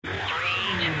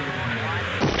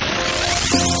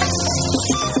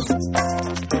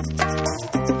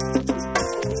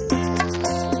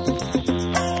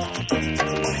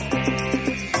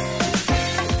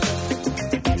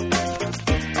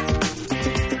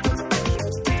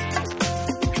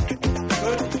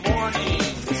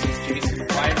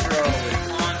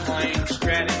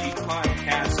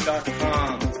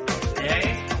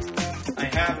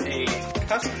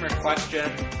customer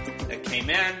question that came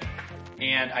in,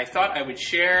 and I thought I would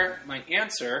share my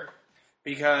answer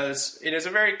because it is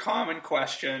a very common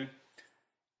question,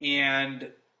 and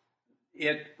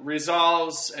it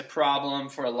resolves a problem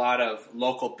for a lot of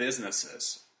local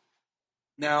businesses.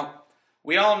 Now,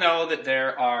 we all know that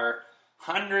there are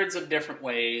hundreds of different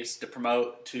ways to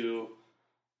promote to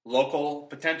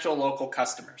potential local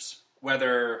customers,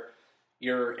 whether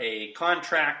you're a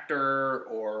contractor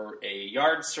or a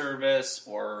yard service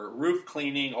or roof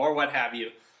cleaning or what have you.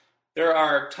 There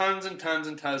are tons and tons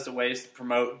and tons of ways to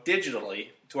promote digitally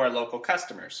to our local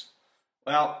customers.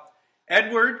 Well,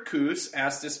 Edward Coos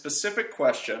asked a specific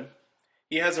question.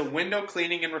 He has a window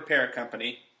cleaning and repair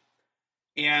company,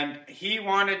 and he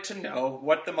wanted to know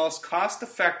what the most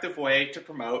cost-effective way to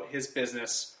promote his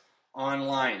business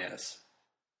online is.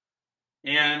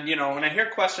 And, when I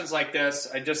hear questions like this,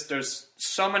 there's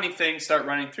so many things start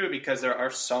running through because there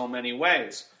are so many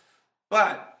ways.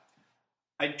 But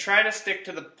I try to stick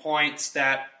to the points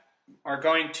that are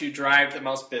going to drive the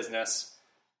most business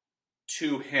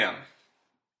to him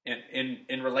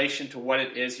in relation to what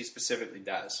it is he specifically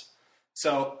does.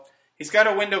 So he's got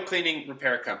a window cleaning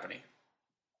repair company.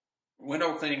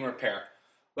 Window cleaning repair.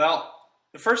 Well,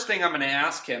 the first thing I'm going to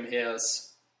ask him is,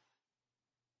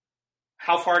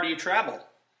 how far do you travel?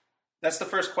 That's the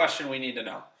first question we need to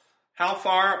know. How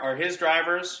far are his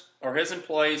drivers or his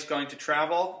employees going to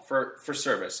travel for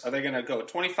service? Are they going to go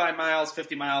 25 miles,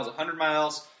 50 miles, 100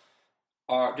 miles?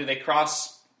 Or do they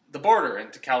cross the border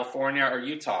into California or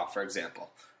Utah, for example?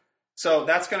 So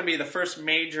that's going to be the first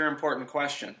major important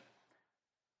question.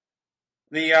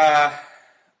 And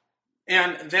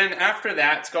then after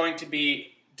that, it's going to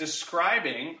be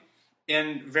describing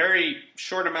in very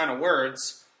short amount of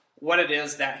words what it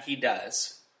is that he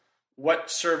does. What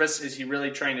service is he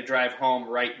really trying to drive home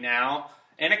right now?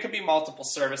 And it could be multiple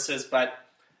services, but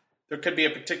there could be a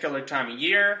particular time of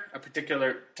year, a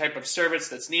particular type of service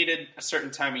that's needed a certain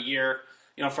time of year.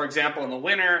 For example, in the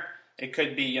winter, it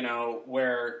could be,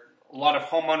 where a lot of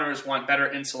homeowners want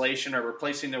better insulation or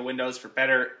replacing their windows for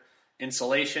better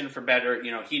insulation, for better,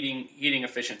 heating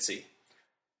efficiency.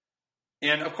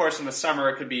 And of course, in the summer,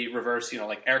 it could be reverse,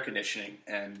 like air conditioning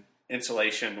and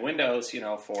insulation windows,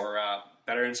 for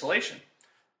better insulation.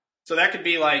 So that could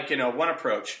be like, one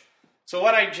approach. So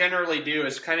what I generally do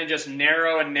is kind of just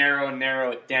narrow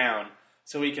it down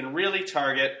so we can really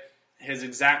target his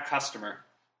exact customer.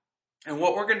 And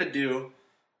what we're going to do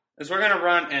is we're going to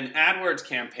run an AdWords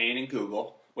campaign in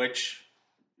Google, which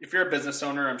if you're a business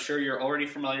owner, I'm sure you're already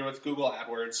familiar with Google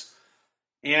AdWords.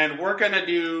 And we're going to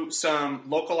do some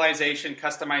localization,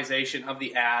 customization of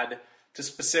the ad to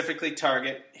specifically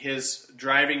target his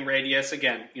driving radius,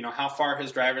 again, how far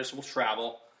his drivers will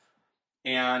travel,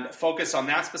 and focus on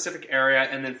that specific area,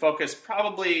 and then focus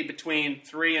probably between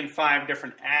 3 and 5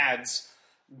 different ads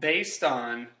based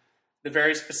on the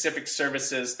very specific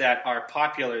services that are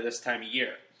popular this time of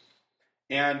year.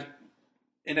 And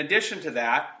in addition to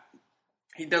that,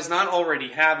 he does not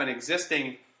already have an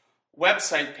existing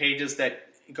website pages that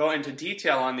go into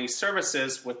detail on these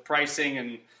services with pricing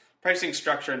and pricing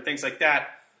structure and things like that.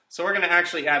 So we're going to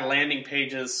actually add landing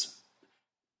pages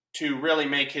to really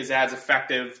make his ads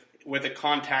effective with a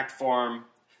contact form,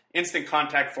 instant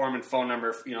contact form and phone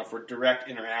number, for direct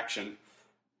interaction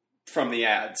from the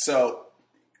ad. So,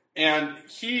 and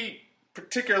he,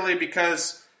 particularly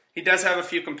because he does have a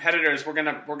few competitors, we're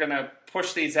gonna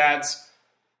push these ads.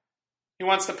 He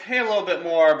wants to pay a little bit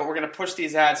more, but we're going to push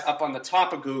these ads up on the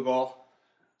top of Google,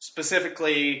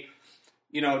 specifically,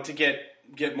 to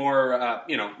get more,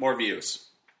 more views,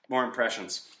 more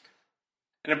impressions.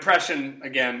 An impression,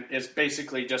 again, is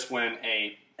basically just when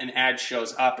an ad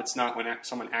shows up. It's not when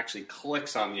someone actually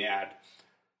clicks on the ad.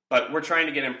 But we're trying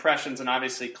to get impressions, and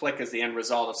obviously click is the end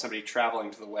result of somebody traveling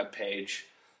to the web page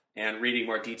and reading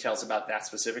more details about that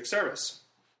specific service.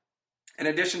 In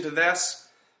addition to this,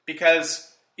 because,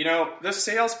 the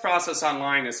sales process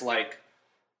online is like,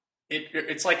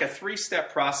 it's like a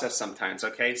 3-step process sometimes,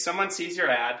 okay? Someone sees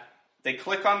your ad, they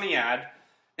click on the ad,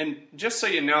 and just so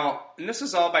you know, and this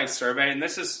is all by survey, and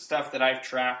this is stuff that I've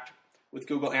tracked with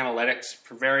Google Analytics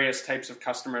for various types of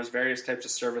customers, various types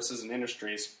of services and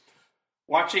industries,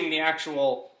 watching the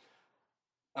actual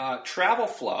travel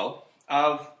flow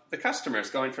of the customers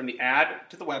going from the ad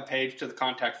to the web page to the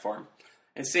contact form,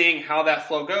 and seeing how that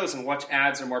flow goes and which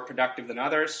ads are more productive than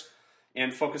others,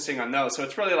 and focusing on those. So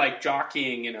it's really like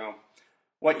jockeying,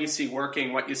 what you see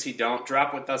working, what you see don't,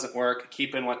 drop what doesn't work,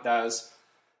 keep in what does.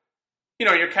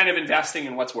 You're kind of investing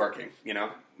in what's working,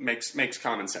 makes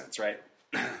common sense, right?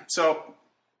 So,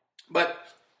 but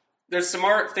there's some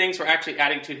more things we're actually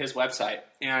adding to his website.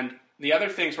 And the other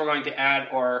things we're going to add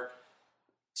are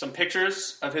some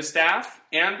pictures of his staff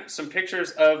and some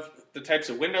pictures of the types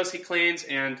of windows he cleans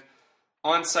and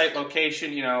on-site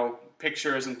location,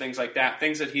 pictures and things like that,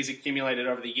 things that he's accumulated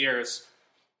over the years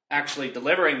actually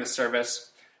delivering the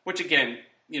service, which again,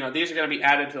 these are going to be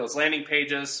added to those landing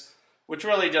pages, which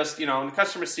really just, when the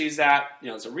customer sees that,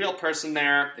 there's a real person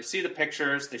there, they see the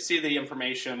pictures, they see the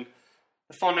information,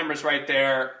 the phone number's right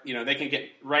there, they can get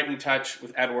right in touch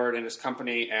with Edward and his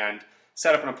company and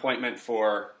set up an appointment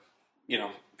for,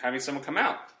 having someone come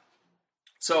out.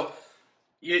 So,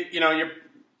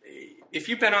 if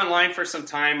you've been online for some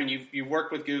time and you've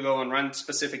worked with Google and run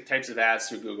specific types of ads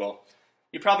through Google,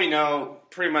 you probably know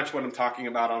pretty much what I'm talking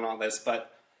about on all this,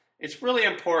 but it's really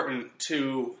important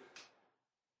to,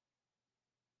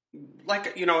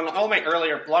 in a lot of my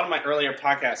earlier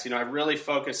podcasts, I really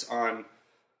focus on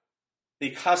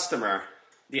the customer,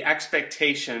 the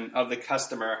expectation of the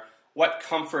customer, what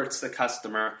comforts the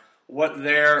customer, what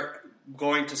they're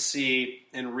going to see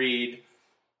and read,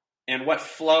 and what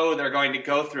flow they're going to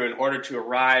go through in order to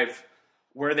arrive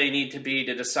where they need to be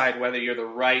to decide whether you're the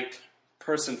right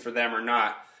person for them or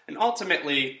not. And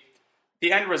ultimately,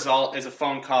 the end result is a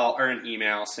phone call or an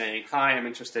email saying, "Hi, I'm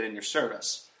interested in your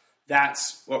service."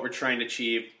 That's what we're trying to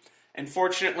achieve. And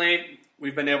fortunately,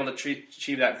 we've been able to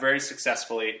achieve that very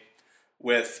successfully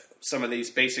with some of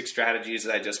these basic strategies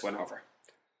that I just went over.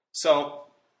 So,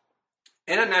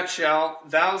 in a nutshell,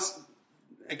 that was,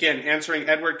 again, answering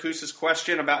Edward Koos's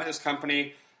question about his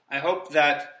company. I hope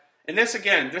that, and this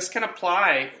can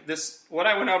apply, what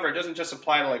I went over, it doesn't just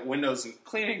apply to like Windows and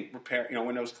cleaning repair,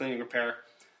 Windows cleaning repair,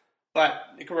 but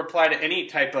it can apply to any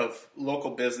type of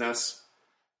local business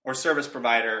or service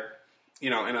provider,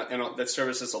 that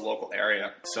services a local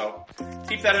area. So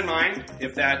keep that in mind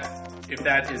if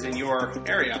that is in your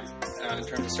area in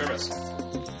terms of service.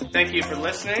 Thank you for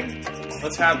listening.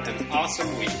 Let's have an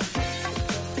awesome week.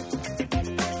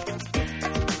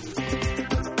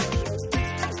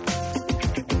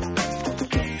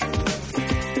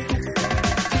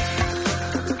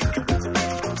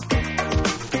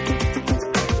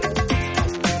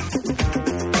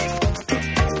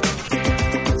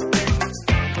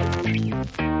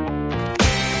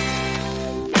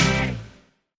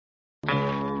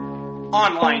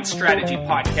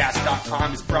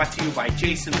 OnlineStrategyPodcast.com is brought to you by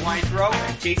Jason Wydrow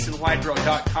at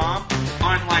jasonwydrow.com,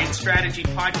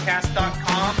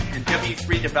 OnlineStrategyPodcast.com, and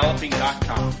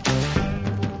W3Developing.com.